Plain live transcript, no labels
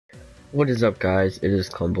What is up, guys? It is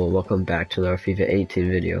Klumble. Welcome back to our FIFA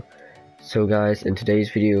 18 video. So guys, in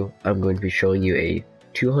today's video I'm going to be showing you a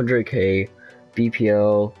 200k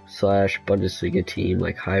BPL slash Bundesliga team,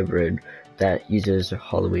 like hybrid, that uses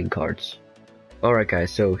Halloween cards. Alright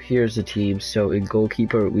guys, so here's the team. So in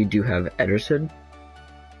goalkeeper we do have Ederson,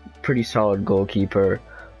 pretty solid goalkeeper.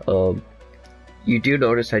 I do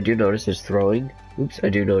notice his throwing. I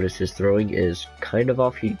do notice his throwing is kind of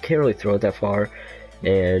off. He can't really throw it that far,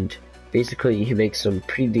 and basically he makes some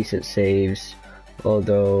pretty decent saves,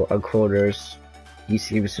 although on corners he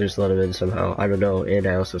seems to just let him in somehow. I don't know. And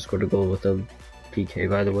I also scored a goal with him, PK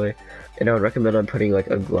by the way. And I would recommend on putting like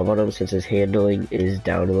a glove on him, since his handling is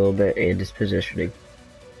down a little bit and his positioning.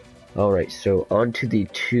 Alright, so on to the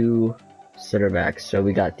two center backs. So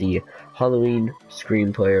we got the Halloween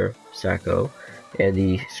screen player Sacco, and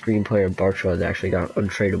the screen player Bartra that actually got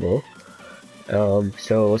untradeable.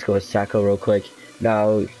 So let's go with Sacco real quick.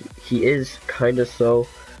 Now, he is kind of slow,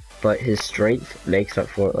 but his strength makes up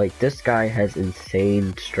for it. Like, this guy has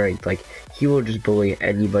insane strength. Like, he will just bully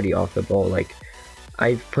anybody off the ball. Like,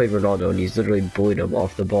 I've played Ronaldo and he's literally bullied him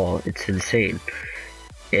off the ball. It's insane.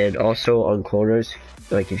 And also on corners,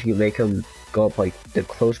 like, if you make him go up like the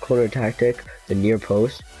close corner tactic, the near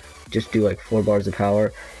post, just do like 4 bars of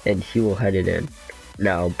power and he will head it in.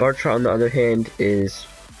 Now, Bartra on the other hand is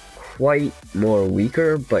quite more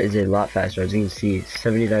weaker, but is a lot faster. As you can see,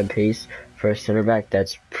 79 pace for a center back.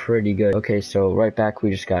 That's pretty good. Okay, so right back we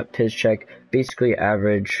just got Piszczek, basically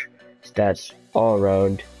average stats all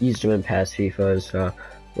around. Used him in past FIFAs,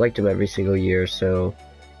 liked him every single year, so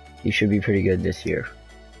he should be pretty good this year.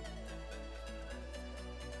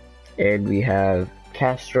 And we have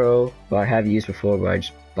Castro, who I have used before, but I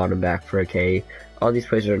just bought him back for a K. All these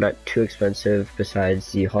players are not too expensive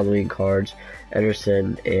besides the Halloween cards,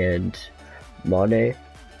 Ederson and Mane,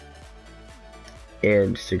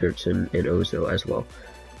 and Sigurdsson and Ozil as well.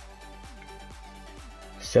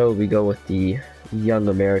 So we go with the young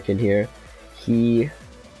American here.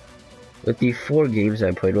 With the 4 games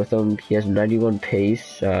I played with him, he has 91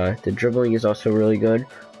 pace. The dribbling is also really good,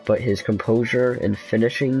 but his composure and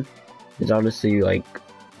finishing is honestly like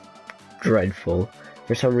dreadful.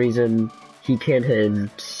 For some reason, he can hit in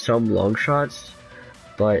some long shots,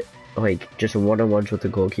 but like just one-on-ones with the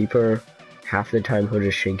goalkeeper, half the time he'll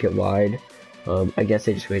just shank it wide. I guess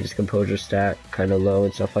they just made his composure stat kind of low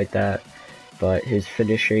and stuff like that, but his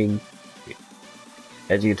finishing,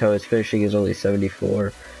 as you can tell, his finishing is only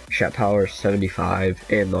 74, shot power 75,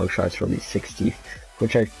 and long shots are only 60,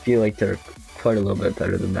 which I feel like they're quite a little bit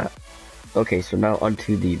better than that. Okay, so now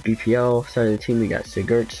onto the BPL side of the team. We got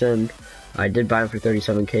Sigurdsson. I did buy him for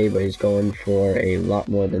 37k, but he's going for a lot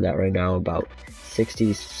more than that right now, about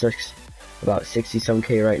 60 some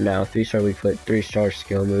k right now. 3-star weak foot, 3-star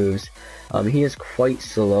skill moves. He is quite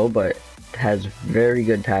slow, but has very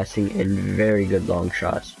good passing and very good long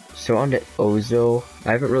shots. So on to Ozil.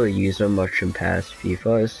 I haven't really used him much in past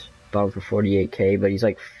FIFAs. Bought him for 48k, but he's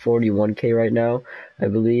like 41k right now, I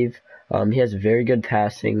believe. He has very good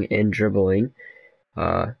passing and dribbling.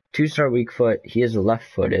 2-star weak foot. He is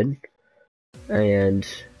left-footed, and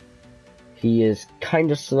he is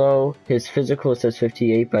kind of slow. His physical says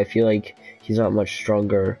 58, but I feel like he's not much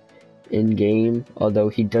stronger in game, although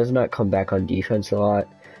he does not come back on defense a lot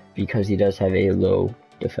because he does have a low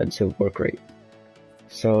defensive work rate.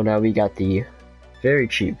 So now we got the very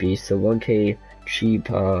cheap beast, the 1k cheap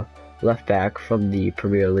left back from the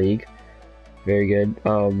Premier League. Very good.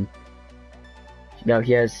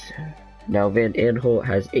 Now Van Aanholt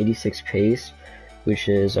has 86 pace, which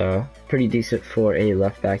is pretty decent for a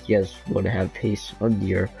left back. You guys want to have pace on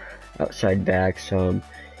your outside backs.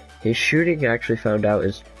 His shooting, I actually found out,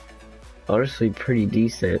 is honestly pretty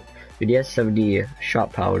decent. But he has 70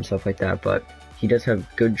 shot power and stuff like that, but he does have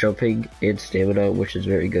good jumping and stamina, which is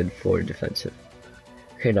very good for defensive.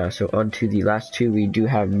 Okay, now so on to the last two. We do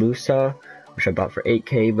have Musa, which I bought for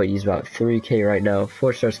 8k, but he's about 3k right now.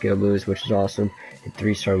 4-star skill moves, which is awesome, and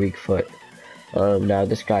 3-star weak foot. Now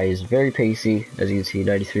this guy is very pacey, as you can see,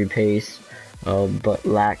 93 pace, but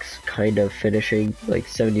lacks kind of finishing, like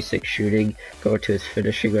 76 shooting. Go to his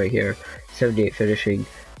finishing right here, 78 finishing.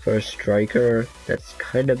 For a striker, that's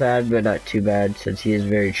kind of bad, but not too bad since he is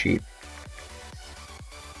very cheap.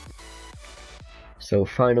 So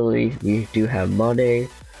finally, we do have Mane.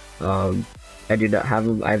 I do not have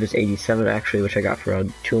him. I have his 87 actually, which I got for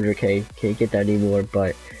around 200k. Can't get that anymore,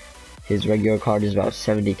 but his regular card is about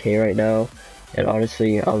 70k right now. And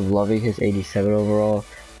honestly, I'm loving his 87 overall,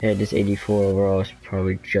 and his 84 overall is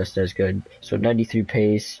probably just as good. So 93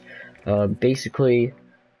 pace, basically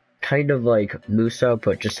kind of like Musa,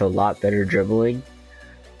 but just a lot better dribbling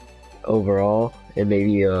overall. and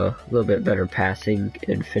maybe a little bit better passing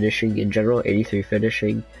and finishing in general, 83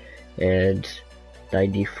 finishing and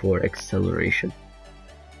 94 acceleration.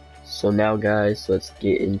 So now guys, let's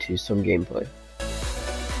get into some gameplay.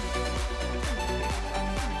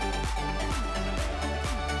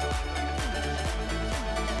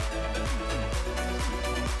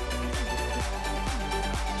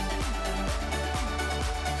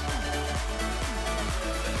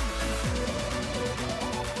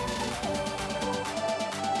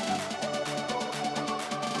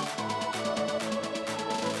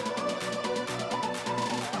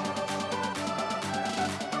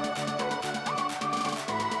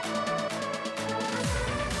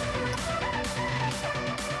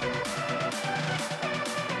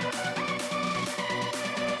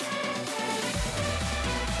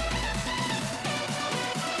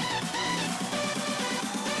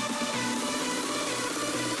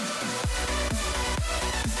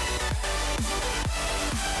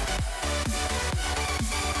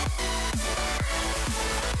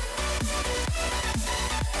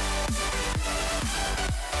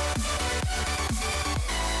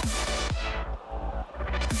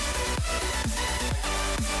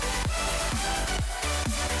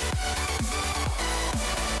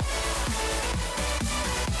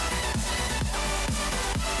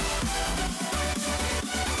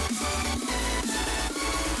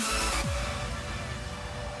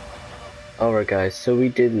 Alright guys, so we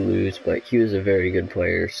did lose, but he was a very good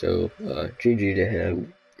player, so GG to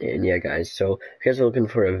him. And yeah guys, so if you guys are looking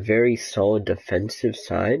for a very solid defensive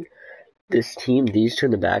side, this team, these two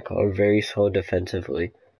in the back, are very solid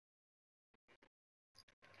defensively.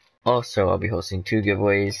 Also, I'll be hosting 2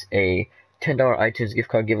 giveaways, a $10 iTunes gift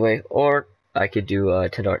card giveaway, or I could do a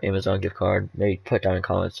 $10 Amazon gift card. Maybe put down in the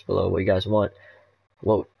comments below what you guys want.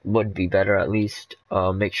 What would be better at least.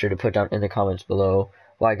 Make sure to put down in the comments below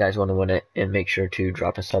why you guys want to win it, and make sure to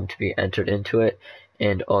drop a sub to be entered into it.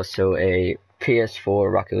 And also a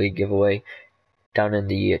PS4 Rocket League giveaway. Down in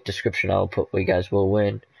the description I'll put what you guys will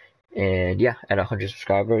win. And yeah, at 100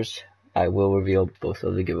 subscribers I will reveal both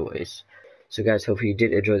of the giveaways. So guys, hope you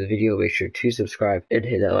did enjoy the video. Make sure to subscribe and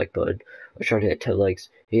hit that like button. We're trying to hit 10 likes.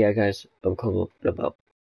 Yeah guys, I'm Klumble, and I'm out.